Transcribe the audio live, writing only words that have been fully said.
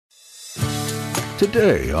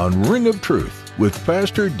today on Ring of Truth with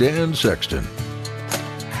Pastor Dan Sexton.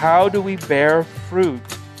 How do we bear fruit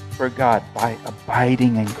for God? By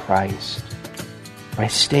abiding in Christ, by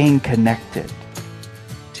staying connected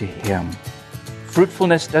to Him.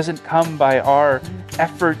 Fruitfulness doesn't come by our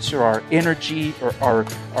efforts or our energy or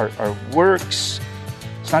our works.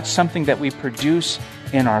 It's not something that we produce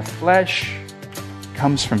in our flesh. It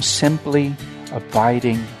comes from simply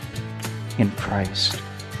abiding in Christ.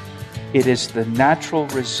 It is the natural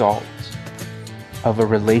result of a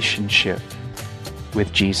relationship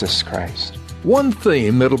with Jesus Christ. One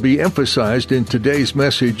theme that'll be emphasized in today's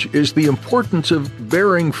message is the importance of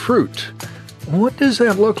bearing fruit. What does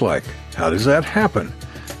that look like? How does that happen?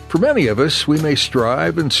 For many of us, we may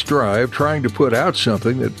strive trying to put out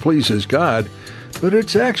something that pleases God, but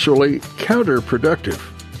it's actually counterproductive.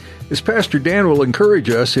 As Pastor Dan will encourage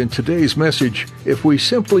us in today's message, if we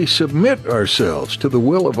simply submit ourselves to the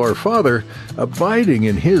will of our Father, abiding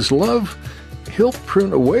in His love, He'll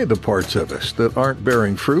prune away the parts of us that aren't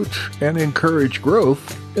bearing fruit and encourage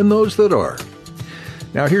growth in those that are.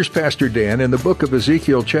 Now here's Pastor Dan in the book of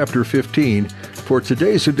Ezekiel chapter 15 for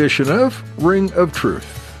today's edition of Ring of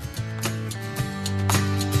Truth.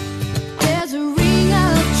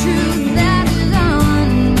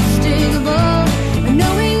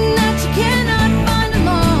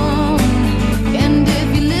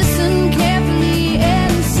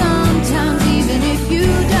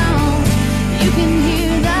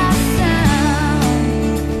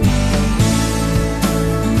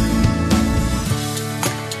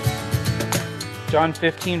 John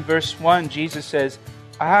 15, verse 1, Jesus says,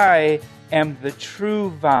 I am the true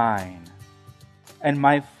vine, and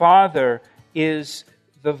my Father is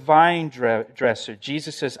the vine dresser.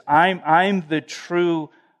 Jesus says, I'm the true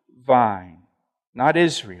vine, not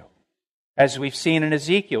Israel. As we've seen in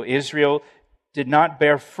Ezekiel, Israel did not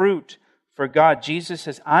bear fruit for God. Jesus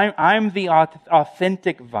says, I'm the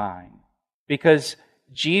authentic vine, because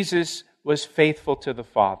Jesus was faithful to the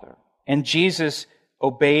Father, and Jesus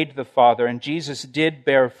obeyed the Father, and Jesus did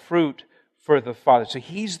bear fruit for the Father. So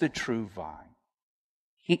He's the true vine.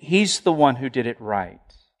 He's the one who did it right.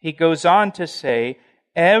 He goes on to say,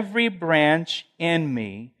 every branch in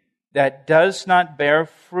me that does not bear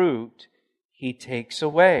fruit, He takes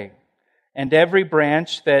away. And every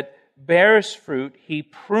branch that bears fruit, He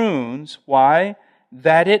prunes. Why?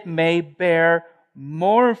 That it may bear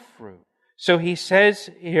more fruit. So He says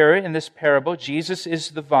here in this parable, Jesus is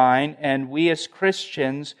the vine, and we as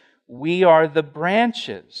Christians, we are the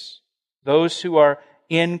branches. Those who are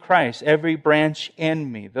in Christ, every branch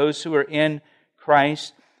in me, those who are in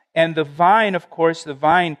Christ. And the vine, of course, the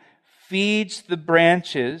vine feeds the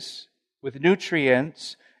branches with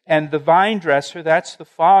nutrients, and the vine dresser, that's the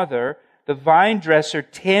Father, the vine dresser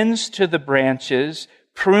tends to the branches,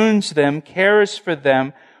 prunes them, cares for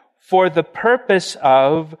them, for the purpose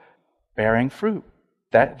of bearing fruit.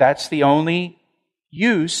 That's the only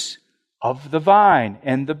use of the vine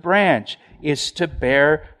and the branch, is to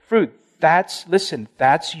bear fruit. That's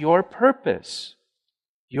your purpose.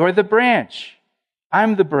 You're the branch.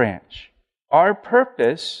 I'm the branch. Our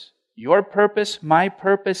purpose, your purpose, my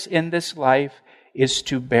purpose in this life is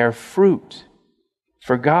to bear fruit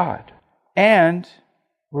for God. And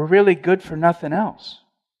we're really good for nothing else.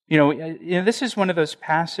 You know, this is one of those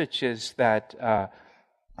passages that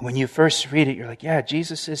when you first read it, you're like, yeah,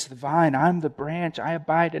 Jesus is the vine. I'm the branch. I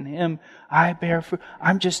abide in Him. I bear fruit.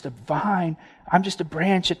 I'm just a vine. I'm just a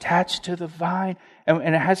branch attached to the vine.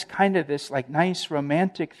 And it has kind of this like nice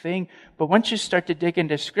romantic thing. But once you start to dig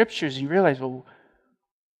into scriptures, you realize, well,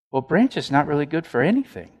 branch is not really good for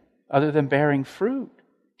anything other than bearing fruit.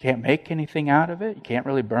 You can't make anything out of it. You can't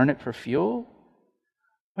really burn it for fuel.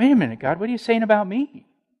 Wait a minute, God, what are you saying about me?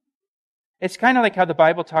 It's kind of like how the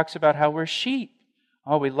Bible talks about how we're sheep.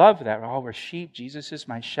 Oh, we love that. Oh, we're sheep. Jesus is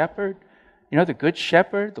my shepherd. You know, the good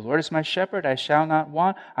shepherd. The Lord is my shepherd. I shall not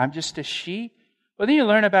want. I'm just a sheep. Well, then you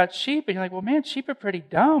learn about sheep and you're like, well, man, sheep are pretty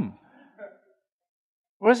dumb.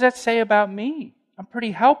 What does that say about me? I'm pretty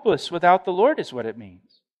helpless without the Lord is what it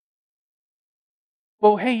means.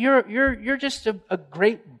 Well, hey, you're just a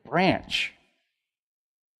great branch.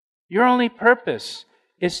 Your only purpose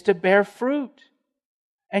is to bear fruit.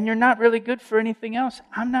 And you're not really good for anything else.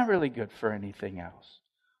 I'm not really good for anything else.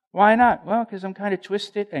 Why not? Well, because I'm kind of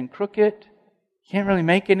twisted and crooked. Can't really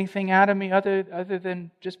make anything out of me other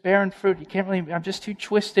than just bearing fruit. I'm just too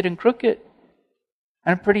twisted and crooked.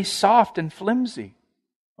 And I'm pretty soft and flimsy.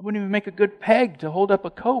 I wouldn't even make a good peg to hold up a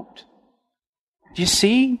coat. Do you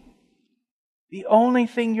see? The only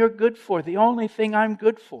thing you're good for, the only thing I'm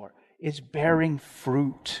good for, is bearing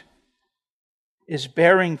fruit. Is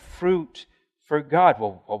bearing fruit for God.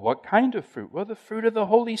 Well, what kind of fruit? Well, the fruit of the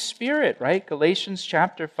Holy Spirit, right? Galatians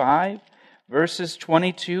chapter 5, verses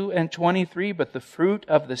 22 and 23. But the fruit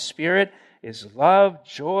of the Spirit is love,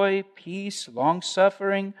 joy, peace,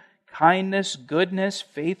 long-suffering, kindness, goodness,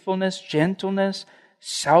 faithfulness, gentleness,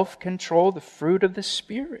 self-control, the fruit of the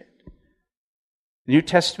Spirit. The New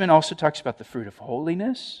Testament also talks about the fruit of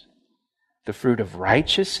holiness, the fruit of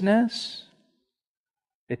righteousness.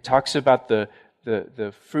 It talks about the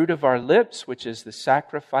fruit of our lips, which is the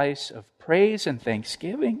sacrifice of praise and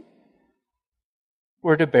thanksgiving.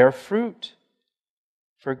 We're to bear fruit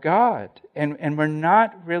for God. And we're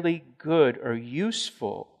not really good or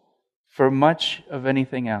useful for much of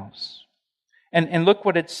anything else. And look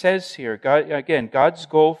what it says here. God's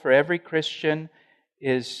goal for every Christian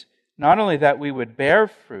is not only that we would bear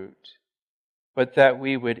fruit, but that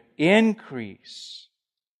we would increase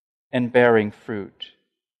in bearing fruit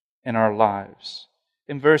in our lives.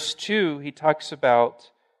 In verse 2, he talks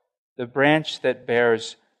about the branch that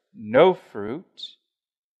bears no fruit,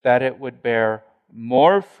 that it would bear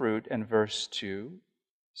more fruit in verse 2.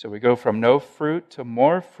 So we go from no fruit to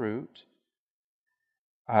more fruit.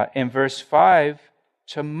 In verse 5,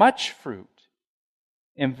 to much fruit.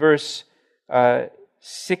 In verse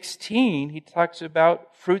 16, he talks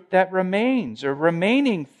about fruit that remains, or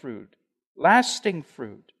remaining fruit, lasting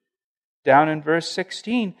fruit. Down in verse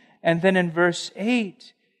 16. And then in verse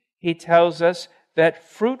 8, he tells us that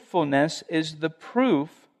fruitfulness is the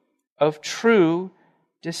proof of true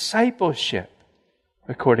discipleship,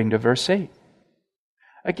 according to verse 8.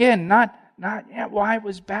 Again, not I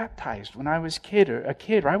was baptized when I was a kid,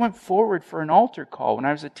 or I went forward for an altar call when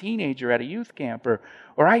I was a teenager at a youth camp, or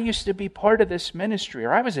I used to be part of this ministry,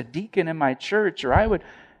 or I was a deacon in my church,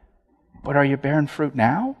 but are you bearing fruit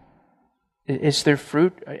now? Is there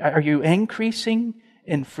fruit? Are you increasing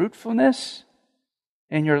in fruitfulness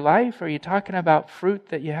in your life? Or are you talking about fruit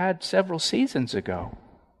that you had several seasons ago?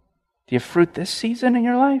 Do you have fruit this season in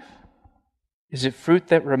your life? Is it fruit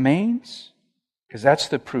that remains? Because that's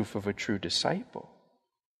the proof of a true disciple.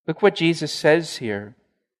 Look what Jesus says here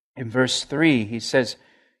in verse 3. He says,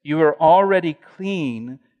 "You are already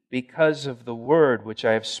clean because of the word which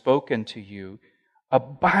I have spoken to you.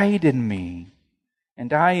 Abide in me,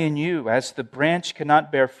 and I in you. As the branch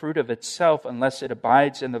cannot bear fruit of itself unless it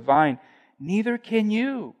abides in the vine, neither can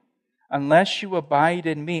you unless you abide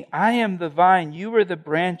in me. I am the vine, you are the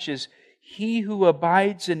branches. He who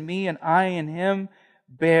abides in me and I in him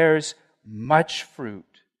bears much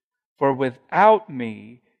fruit. For without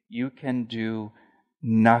me you can do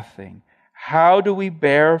nothing." How do we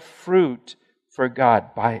bear fruit for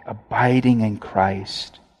God? By abiding in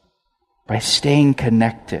Christ, by staying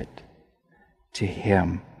connected to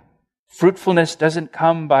Him. Fruitfulness doesn't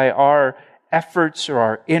come by our efforts or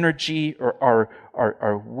our energy or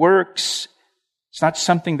our works. It's not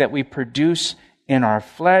something that we produce in our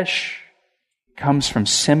flesh. It comes from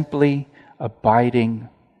simply abiding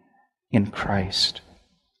in Christ.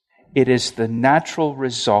 It is the natural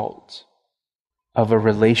result of a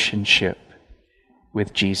relationship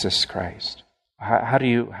with Jesus Christ. How do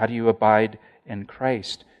you abide in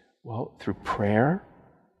Christ? Well, through prayer,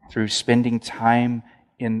 through spending time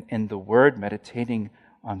in the Word, meditating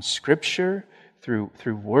on Scripture, through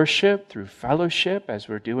worship, through fellowship, as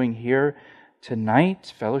we're doing here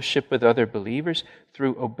tonight, fellowship with other believers,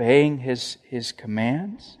 through obeying His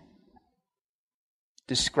commands.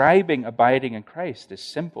 Describing abiding in Christ is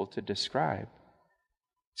simple to describe.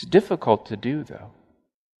 It's difficult to do, though.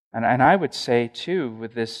 And I would say, too,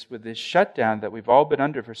 with this shutdown that we've all been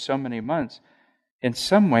under for so many months, in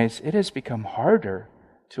some ways it has become harder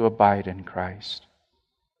to abide in Christ.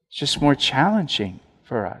 It's just more challenging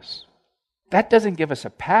for us. That doesn't give us a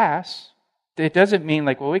pass. It doesn't mean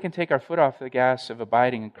like, well, we can take our foot off the gas of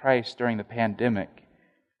abiding in Christ during the pandemic.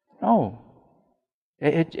 No.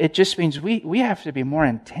 It just means we have to be more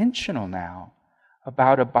intentional now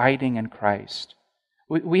about abiding in Christ.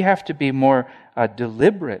 We have to be more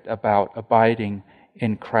deliberate about abiding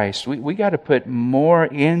in Christ. We got to put more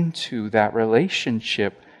into that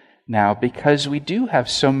relationship now because we do have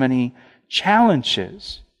so many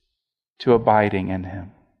challenges to abiding in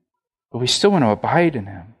Him. But we still want to abide in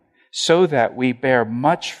Him so that we bear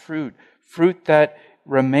much fruit, fruit that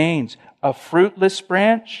remains. A fruitless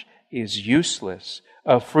branch is useless.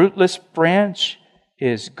 A fruitless branch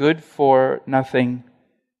is good for nothing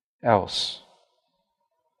else.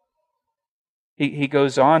 He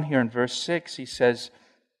goes on here in verse 6, he says,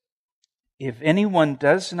 "If anyone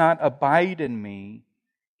does not abide in me,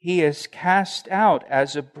 he is cast out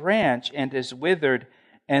as a branch and is withered,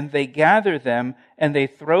 and they gather them and they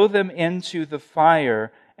throw them into the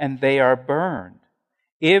fire, and they are burned.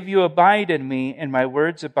 If you abide in me and my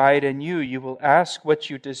words abide in you, you will ask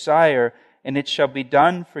what you desire, and it shall be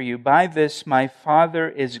done for you. By this my Father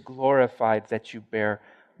is glorified, that you bear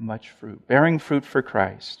much fruit. Bearing fruit for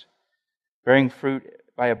Christ. Bearing fruit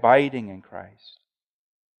by abiding in Christ.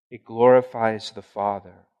 It glorifies the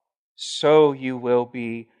Father. So you will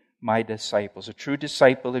be my disciples. A true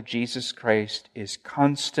disciple of Jesus Christ is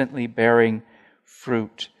constantly bearing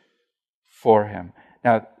fruit for Him.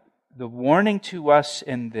 Now, the warning to us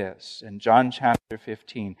in this, in John chapter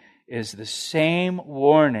 15, is the same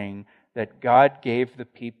warning that God gave the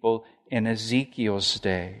people in Ezekiel's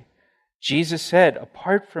day. Jesus said,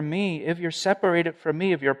 apart from me, if you're separated from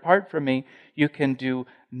me, if you're apart from me, you can do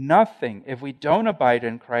nothing. If we don't abide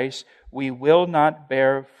in Christ, we will not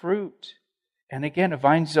bear fruit. And again, a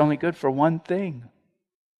vine's only good for one thing,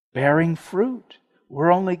 bearing fruit.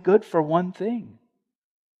 We're only good for one thing,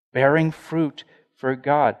 bearing fruit for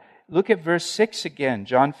God. Look at verse 6 again,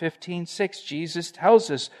 John 15:6. Jesus tells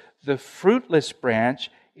us the fruitless branch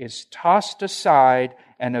is tossed aside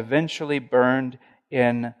and eventually burned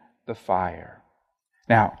in the fire.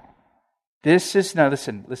 Now, this is not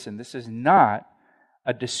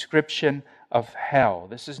a description of hell.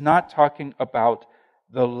 This is not talking about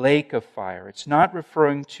the lake of fire. It's not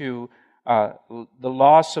referring to the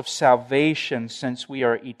loss of salvation, since we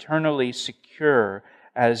are eternally secure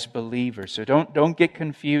as believers. So don't get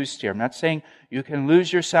confused here. I'm not saying you can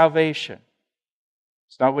lose your salvation.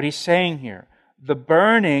 It's not what he's saying here. The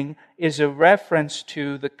burning is a reference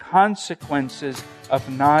to the consequences of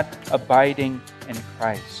not abiding in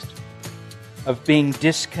Christ, of being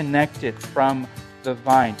disconnected from the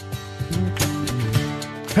vine.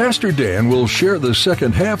 Pastor Dan will share the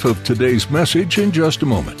second half of today's message in just a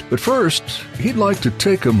moment. But first, he'd like to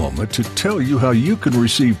take a moment to tell you how you can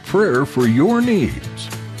receive prayer for your needs.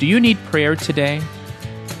 Do you need prayer today?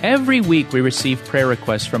 Every week we receive prayer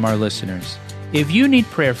requests from our listeners. If you need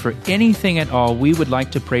prayer for anything at all, we would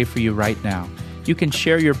like to pray for you right now. You can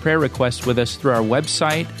share your prayer requests with us through our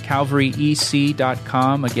website,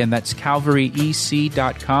 calvaryec.com. Again, that's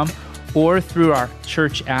calvaryec.com, or through our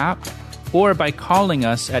church app, or by calling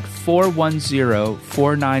us at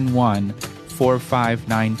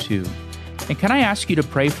 410-491-4592. And can I ask you to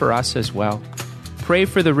pray for us as well? Pray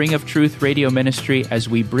for the Ring of Truth radio ministry as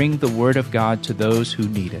we bring the Word of God to those who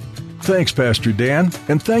need it. Thanks, Pastor Dan,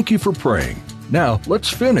 and thank you for praying. Now, let's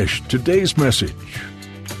finish today's message.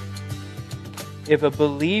 If a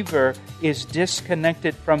believer is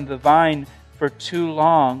disconnected from the vine for too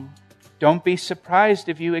long, don't be surprised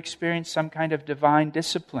if you experience some kind of divine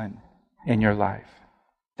discipline in your life.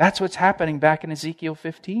 That's what's happening back in Ezekiel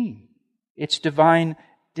 15. It's divine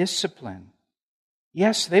discipline.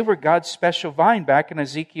 Yes, they were God's special vine back in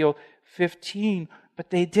Ezekiel 15,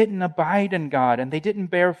 but they didn't abide in God, and they didn't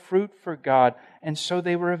bear fruit for God, and so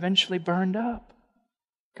they were eventually burned up.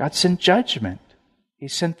 God sent judgment. He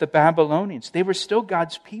sent the Babylonians. They were still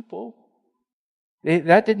God's people.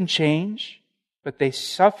 That didn't change, but they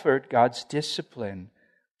suffered God's discipline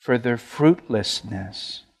for their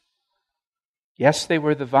fruitlessness. Yes, they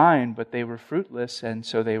were the vine, but they were fruitless, and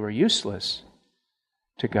so they were useless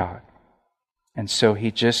to God. And so He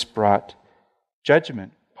just brought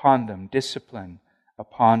judgment upon them, discipline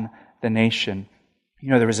upon the nation. You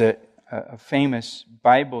know, there was a famous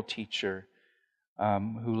Bible teacher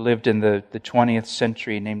who lived in the 20th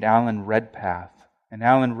century named Alan Redpath. And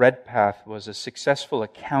Alan Redpath was a successful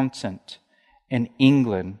accountant in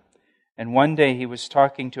England. And one day he was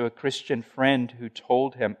talking to a Christian friend who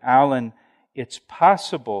told him, Alan, it's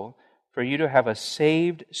possible for you to have a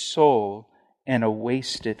saved soul and a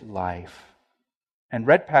wasted life. And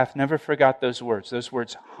Redpath never forgot those words. Those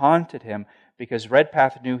words haunted him because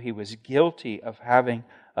Redpath knew he was guilty of having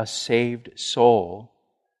a saved soul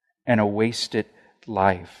and a wasted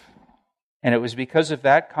life. And it was because of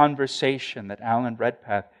that conversation that Alan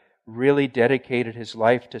Redpath really dedicated his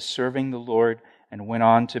life to serving the Lord and went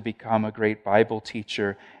on to become a great Bible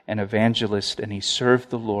teacher and evangelist. And he served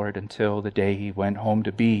the Lord until the day he went home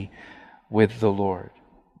to be with the Lord.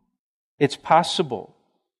 It's possible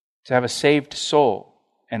to have a saved soul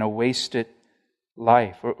and a wasted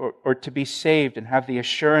life, or to be saved and have the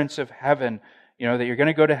assurance of heaven, you know, that you're going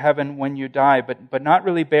to go to heaven when you die, but not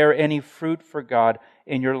really bear any fruit for God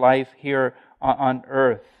in your life here on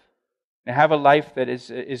earth. And have a life that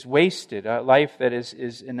is wasted, a life that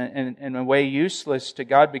is in a way useless to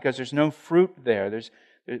God because there's no fruit there.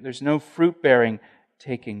 There's no fruit bearing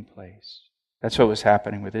taking place. That's what was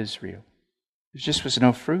happening with Israel. There just was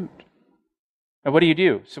no fruit. Now, what do you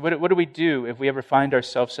do? So what do we do if we ever find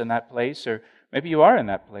ourselves in that place, or maybe you are in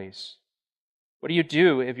that place? What do you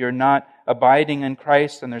do if you're not abiding in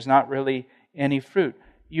Christ and there's not really any fruit?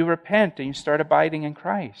 you repent and you start abiding in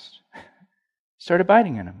Christ. Start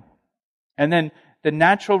abiding in Him. And then the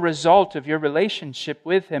natural result of your relationship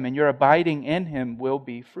with Him and your abiding in Him will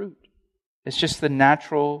be fruit. It's just the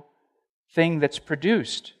natural thing that's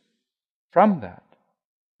produced from that.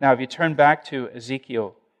 Now, if you turn back to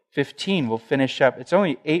Ezekiel 15, we'll finish up. It's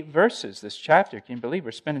only 8 verses, this chapter. Can you believe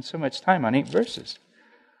we're spending so much time on 8 verses?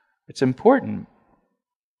 It's important.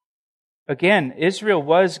 Again, Israel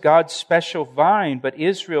was God's special vine, but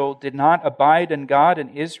Israel did not abide in God,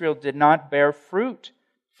 and Israel did not bear fruit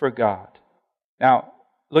for God. Now,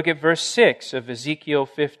 look at verse 6 of Ezekiel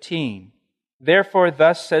 15. Therefore,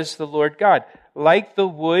 thus says the Lord God, like the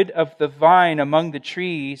wood of the vine among the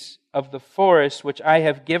trees of the forest, which I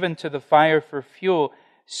have given to the fire for fuel,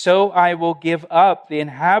 so I will give up the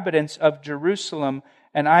inhabitants of Jerusalem,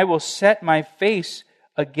 and I will set my face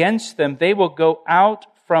against them. They will go out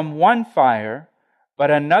from one fire, but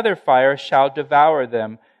another fire shall devour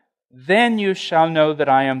them. Then you shall know that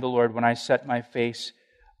I am the Lord when I set my face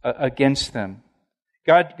against them.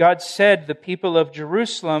 God said the people of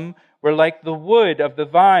Jerusalem were like the wood of the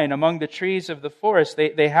vine among the trees of the forest.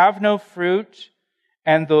 They have no fruit,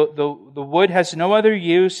 and the wood has no other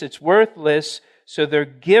use. It's worthless, so they're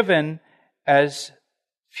given as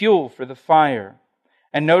fuel for the fire.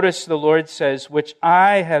 And notice the Lord says, which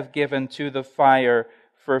I have given to the fire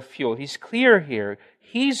for fuel. He's clear here.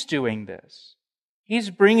 He's doing this. He's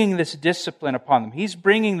bringing this discipline upon them. He's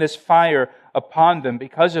bringing this fire upon them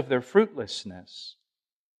because of their fruitlessness.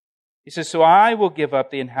 He says, so I will give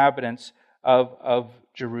up the inhabitants of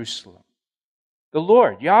Jerusalem. The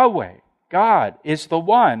Lord, Yahweh, God, is the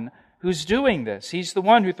one who's doing this. He's the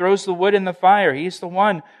one who throws the wood in the fire. He's the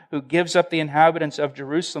one who gives up the inhabitants of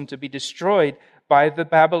Jerusalem to be destroyed by the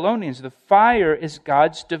Babylonians. The fire is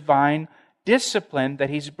God's divine discipline that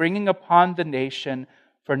He's bringing upon the nation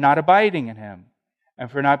for not abiding in Him and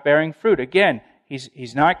for not bearing fruit. Again,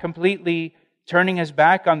 He's not completely turning His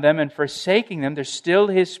back on them and forsaking them. They're still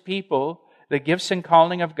His people. The gifts and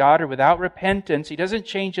calling of God are without repentance. He doesn't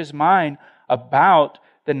change His mind about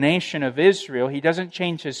the nation of Israel. He doesn't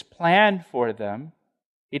change His plan for them.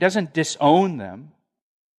 He doesn't disown them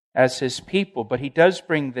as His people, but He does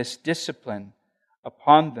bring this discipline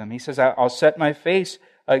upon them. He says, I'll set my face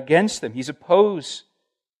against them. He's opposed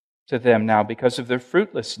to them now because of their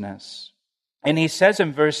fruitlessness. And He says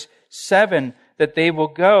in verse 7 that they will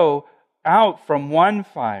go out from one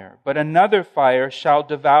fire, but another fire shall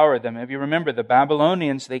devour them. If you remember, the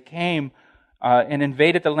Babylonians, they came and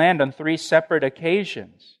invaded the land on 3 separate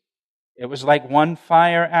occasions. It was like one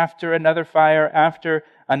fire after another fire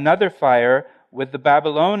with the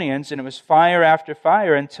Babylonians, and it was fire after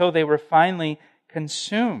fire until they were finally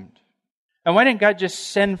consumed. And why didn't God just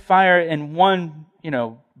send fire in one,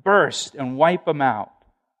 burst and wipe them out?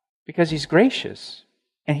 Because He's gracious.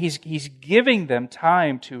 And He's giving them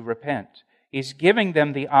time to repent. He's giving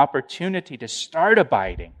them the opportunity to start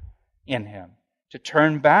abiding in Him, to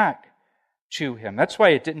turn back to Him. That's why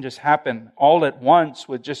it didn't just happen all at once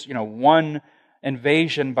with just, one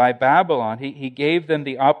invasion by Babylon. He gave them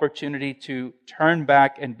the opportunity to turn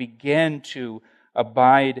back and begin to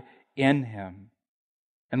abide in Him.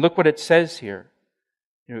 And look what it says here.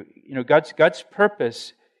 God's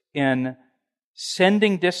purpose in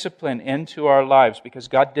sending discipline into our lives, because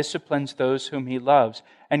God disciplines those whom He loves.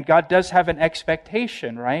 And God does have an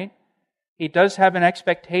expectation, right? He does have an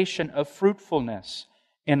expectation of fruitfulness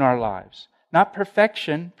in our lives. Not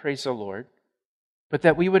perfection, praise the Lord, but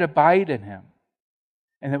that we would abide in Him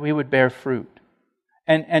and that we would bear fruit.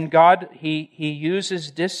 And God, He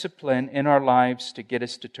uses discipline in our lives to get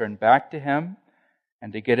us to turn back to Him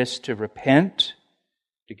and to get us to repent,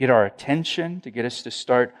 to get our attention, to get us to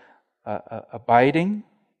start abiding.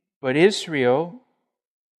 But Israel,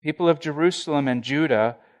 people of Jerusalem and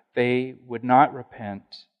Judah, they would not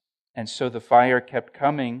repent. And so the fire kept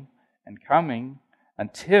coming and coming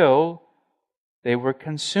until they were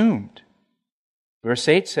consumed. Verse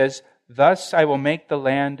 8 says, thus I will make the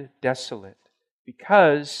land desolate,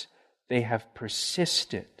 because they have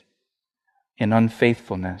persisted in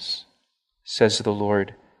unfaithfulness, says the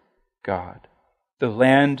Lord God. The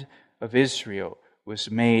land of Israel was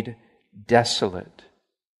made desolate.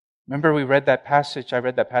 Remember we read that passage, I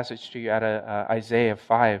read that passage to you out of Isaiah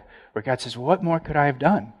 5, where God says, what more could I have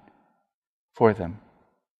done for them?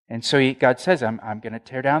 And so God says, I'm going to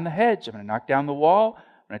tear down the hedge, I'm going to knock down the wall,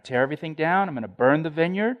 I'm going to tear everything down, I'm going to burn the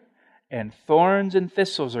vineyard, and thorns and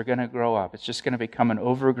thistles are going to grow up. It's just going to become an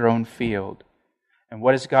overgrown field. And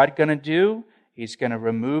what is God going to do? He's going to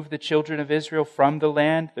remove the children of Israel from the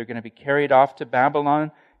land. They're going to be carried off to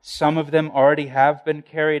Babylon. Some of them already have been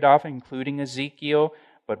carried off, including Ezekiel.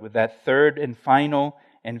 But with that third and final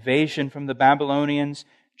invasion from the Babylonians.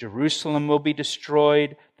 Jerusalem will be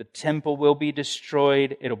destroyed. The temple will be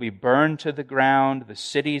destroyed. It'll be burned to the ground. The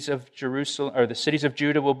cities of Jerusalem, or the cities of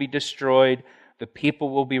Judah, will be destroyed. The people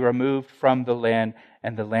will be removed from the land,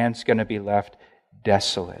 and the land's going to be left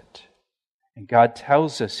desolate. And God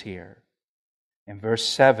tells us here in verse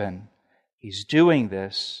 7, He's doing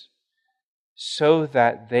this so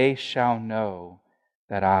that they shall know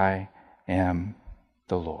that I am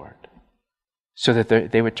the Lord. So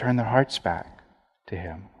that they would turn their hearts back to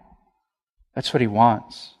Him. That's what He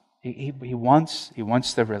wants. He wants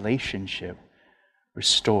the relationship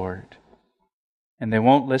restored. And they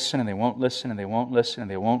won't listen, and they won't listen, and they won't listen,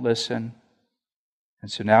 and they won't listen.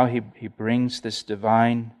 And so now He brings this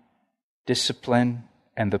divine discipline,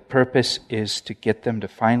 and the purpose is to get them to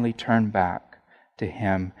finally turn back to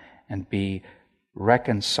Him and be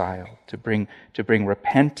reconciled, to bring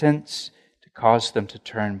repentance, to cause them to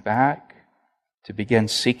turn back, to begin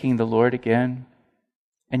seeking the Lord again.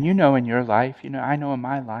 And you know in your life, I know in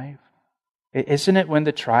my life, isn't it when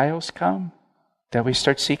the trials come that we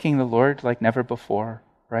start seeking the Lord like never before,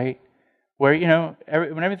 right? Where,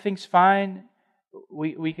 when everything's fine,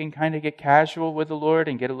 we can kind of get casual with the Lord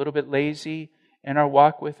and get a little bit lazy in our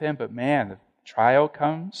walk with Him. But man, the trial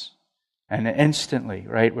comes, and instantly,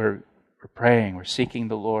 right, we're praying, we're seeking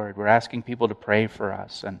the Lord, we're asking people to pray for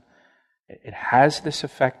us, and it has this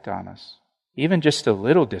effect on us. Even just a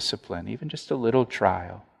little discipline, even just a little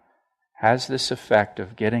trial, has this effect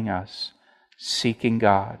of getting us seeking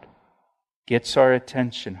God. Gets our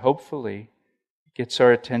attention, hopefully, gets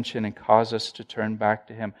our attention and causes us to turn back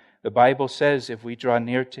to Him. The Bible says if we draw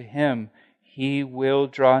near to Him, He will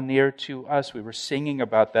draw near to us. We were singing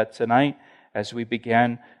about that tonight as we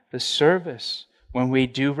began the service. When we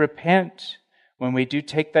do repent, when we do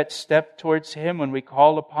take that step towards Him, when we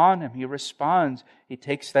call upon Him, He responds. He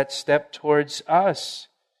takes that step towards us.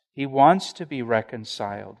 He wants to be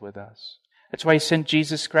reconciled with us. That's why He sent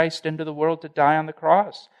Jesus Christ into the world to die on the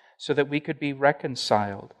cross, so that we could be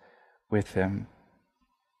reconciled with Him.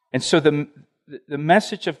 And so the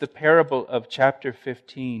message of the parable of chapter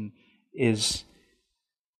 15 is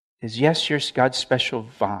yes, you're God's special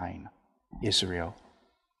vine, Israel,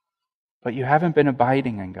 but you haven't been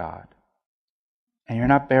abiding in God, and you're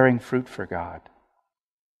not bearing fruit for God.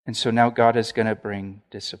 And so now God is going to bring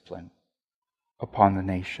discipline upon the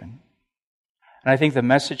nation. And I think the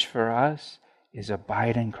message for us is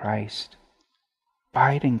abide in Christ.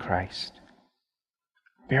 Abide in Christ.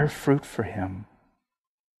 Bear fruit for Him.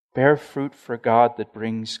 Bear fruit for God that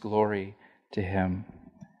brings glory to Him.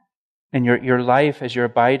 In your life, as you're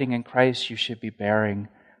abiding in Christ, you should be bearing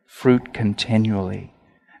fruit continually.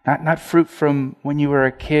 Not fruit from when you were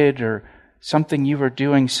a kid or something you were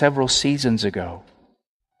doing several seasons ago.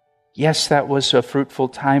 Yes, that was a fruitful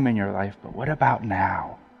time in your life, but what about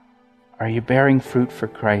now? Are you bearing fruit for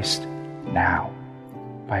Christ now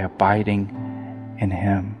by abiding in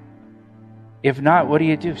Him? If not, what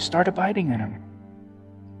do? Start abiding in Him.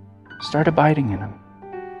 Start abiding in Him.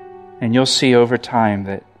 And you'll see over time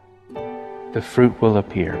that the fruit will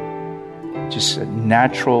appear. Just a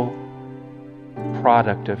natural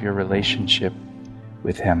product of your relationship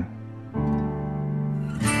with Him.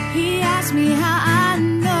 He asked me how I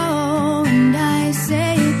know, and I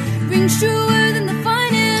say it rings truer than the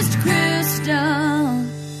finest crystal.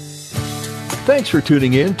 Thanks for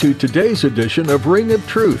tuning in to today's edition of Ring of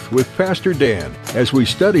Truth with Pastor Dan, as we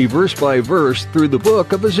study verse by verse through the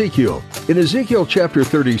book of Ezekiel. In Ezekiel chapter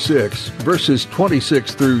 36, verses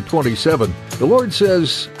 26 through 27, the Lord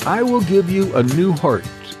says, I will give you a new heart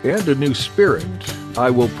and a new spirit I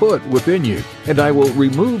will put within you, and I will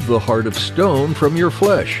remove the heart of stone from your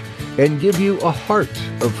flesh, and give you a heart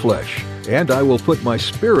of flesh. And I will put my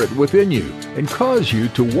spirit within you, and cause you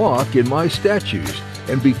to walk in my statutes,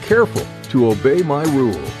 and be careful to obey my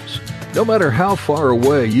rules. No matter how far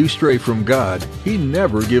away you stray from God, He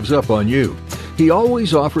never gives up on you. He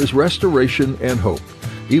always offers restoration and hope,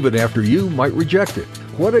 even after you might reject it.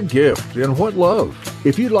 What a gift and what love!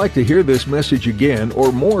 If you'd like to hear this message again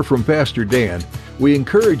or more from Pastor Dan, we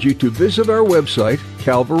encourage you to visit our website,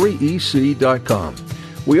 calvaryec.com.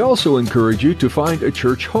 We also encourage you to find a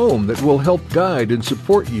church home that will help guide and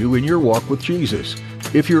support you in your walk with Jesus.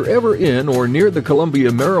 If you're ever in or near the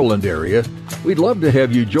Columbia, Maryland area, we'd love to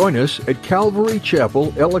have you join us at Calvary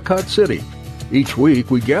Chapel, Ellicott City. Each week,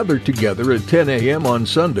 we gather together at 10 a.m. on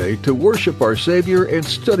Sunday to worship our Savior and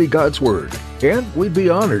study God's Word. And we'd be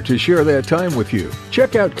honored to share that time with you.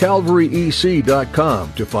 Check out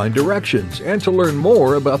CalvaryEC.com to find directions and to learn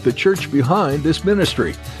more about the church behind this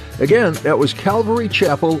ministry. Again, that was Calvary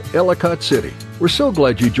Chapel, Ellicott City. We're so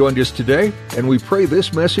glad you joined us today, and we pray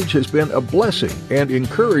this message has been a blessing and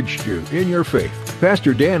encouraged you in your faith.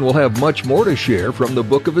 Pastor Dan will have much more to share from the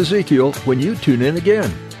book of Ezekiel when you tune in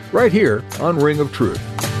again, right here on Ring of Truth.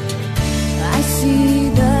 I see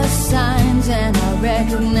the signs and I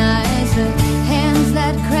recognize the